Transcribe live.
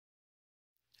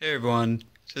Hey everyone,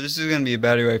 so this is going to be a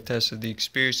battery life test of the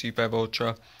Xperia C5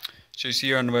 Ultra. So you see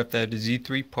here on the left I have the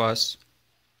Z3 Plus,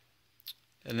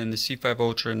 and then the C5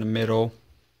 Ultra in the middle,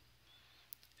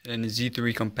 and then the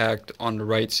Z3 Compact on the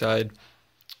right side.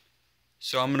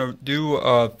 So I'm going to do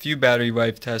a few battery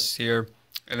life tests here,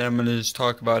 and then I'm going to just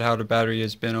talk about how the battery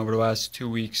has been over the last 2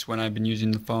 weeks when I've been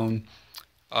using the phone.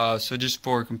 So just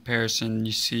for comparison,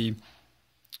 you see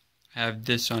I have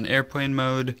this on airplane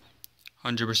mode,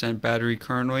 100% battery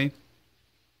currently.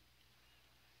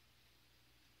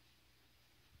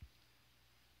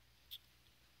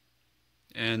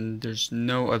 And there's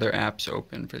no other apps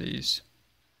open for these.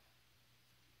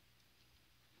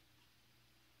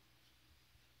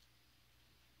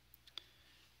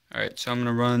 Alright, so I'm going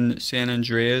to run San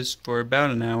Andreas for about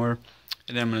an hour,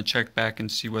 and then I'm going to check back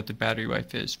and see what the battery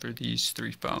life is for these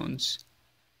three phones.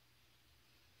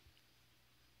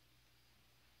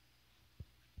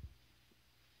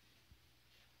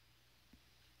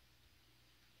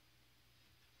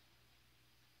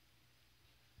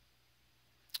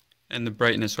 And the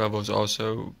brightness level is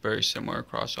also very similar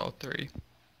across all three.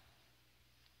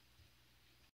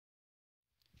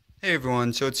 Hey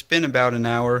everyone, so it's been about an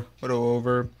hour, a little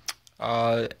over,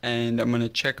 and I'm going to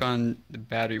check on the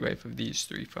battery life of these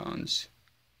three phones.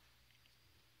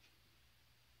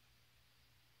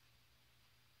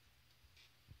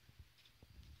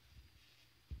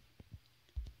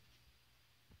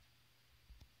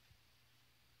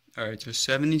 Alright, so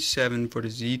 77 for the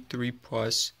Z3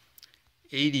 Plus,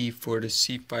 80 for the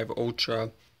C5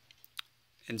 Ultra,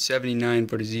 and 79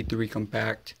 for the Z3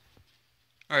 Compact.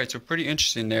 Alright, so pretty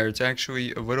interesting there. It's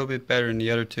actually a little bit better than the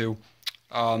other two,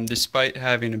 despite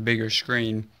having a bigger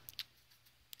screen.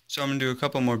 So I'm going to do a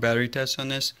couple more battery tests on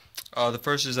this. The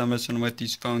first is I'm just going to let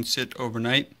these phones sit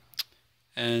overnight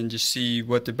and just see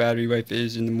what the battery life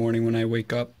is in the morning when I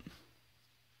wake up.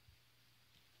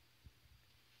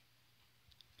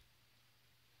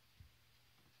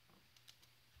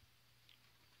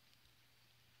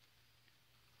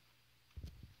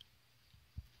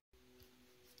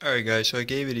 Alright guys, so I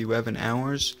gave it 11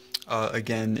 hours.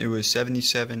 Again, it was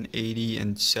 77, 80,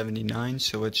 and 79,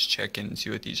 so let's check in and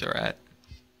see what these are at.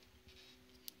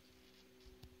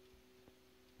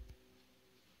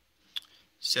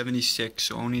 $76,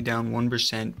 so only down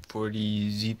 1% for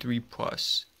the Z3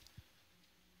 Plus.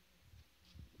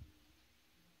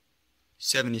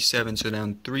 77, so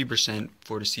down 3%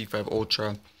 for the C5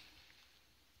 Ultra.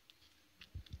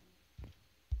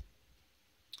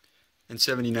 And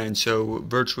 79, so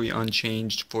virtually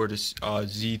unchanged for this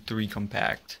Z3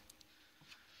 Compact.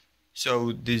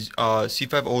 So this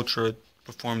C5 Ultra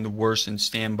performed the worst in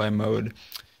standby mode,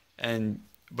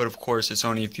 but of course it's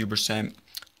only a few percent.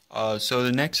 So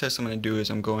the next test I'm going to do is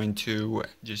I'm going to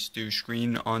just do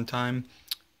screen on time,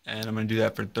 and I'm going to do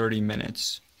that for 30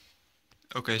 minutes.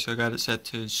 Okay, so I got it set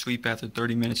to sleep after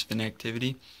 30 minutes of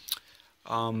inactivity.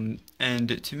 And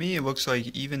to me it looks like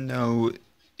even though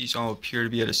these all appear to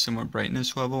be at a similar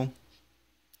brightness level,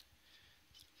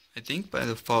 I think by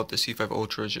default the C5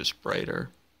 Ultra is just brighter.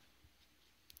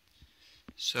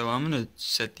 So I'm going to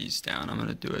set these down. I'm going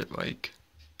to do it like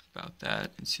about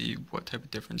that and see what type of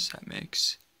difference that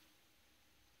makes.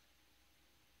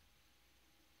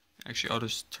 Actually, I'll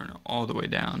just turn it all the way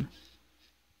down.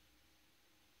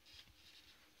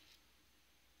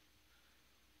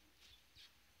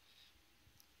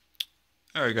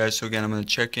 Alright guys, so again I'm going to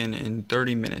check in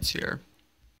 30 minutes here.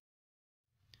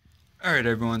 Alright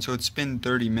everyone, so it's been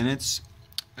 30 minutes,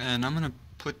 and I'm going to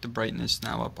put the brightness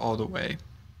now up all the way.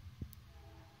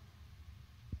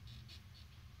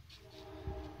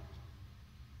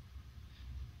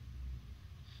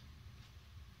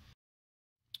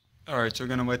 Alright, so we're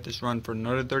going to let this run for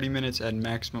another 30 minutes at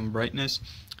maximum brightness,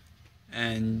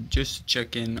 and just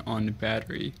check in on the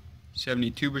battery.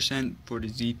 72% for the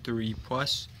Z3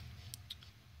 Plus,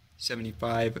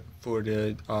 75 for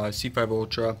the C5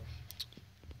 Ultra,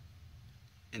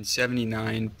 and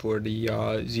 79 for the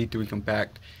Z3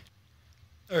 Compact.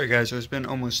 Alright guys, so it's been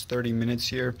almost 30 minutes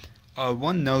here.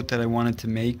 One note that I wanted to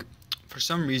make, for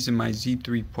some reason my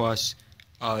Z3 Plus,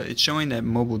 it's showing that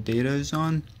mobile data is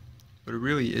on, but it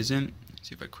really isn't. Let's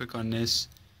see if I click on this.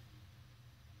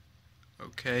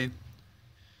 Okay.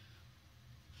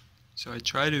 So I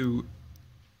try to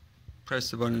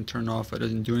press the button and turn it off, it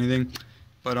doesn't do anything.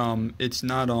 But it's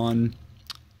not on,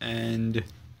 and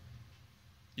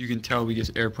you can tell because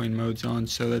airplane mode's on,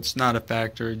 so that's not a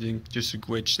factor, just a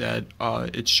glitch that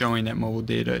it's showing that mobile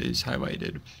data is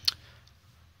highlighted.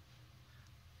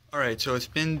 Alright, so it's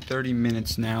been 30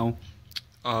 minutes now,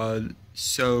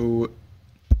 so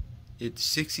it's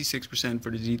 66%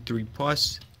 for the Z3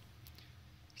 Plus,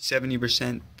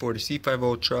 70% for the C5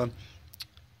 Ultra,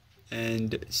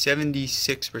 and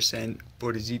 76%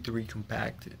 for the Z3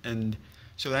 Compact. And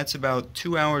so that's about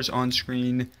 2 hours on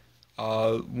screen,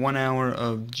 1 hour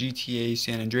of GTA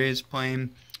San Andreas playing,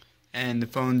 and the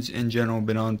phone's in general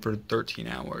been on for 13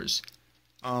 hours.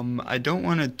 I don't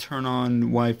want to turn on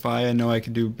Wi-Fi. I know I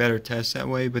could do better tests that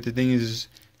way, but the thing is,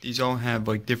 these all have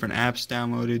like different apps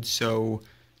downloaded, so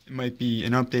it might be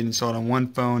an update installed on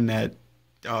one phone that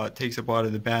takes up a lot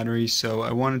of the battery. So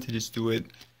I wanted to just do it,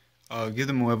 give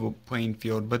them a level playing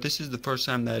field. But this is the first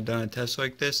time that I've done a test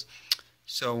like this.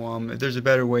 So if there's a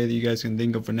better way that you guys can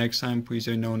think of for next time, please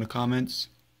let me know in the comments.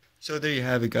 So there you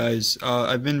have it, guys.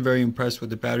 I've been very impressed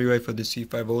with the battery life of the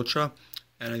C5 Ultra,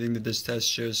 and I think that this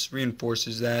test just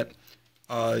reinforces that.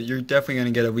 You're definitely going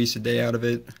to get at least a day out of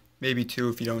it, maybe 2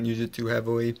 if you don't use it too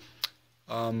heavily.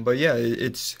 But yeah,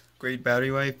 it's great battery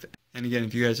life. And again,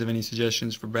 if you guys have any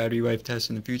suggestions for battery life tests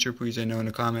in the future, please let me know in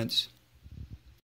the comments.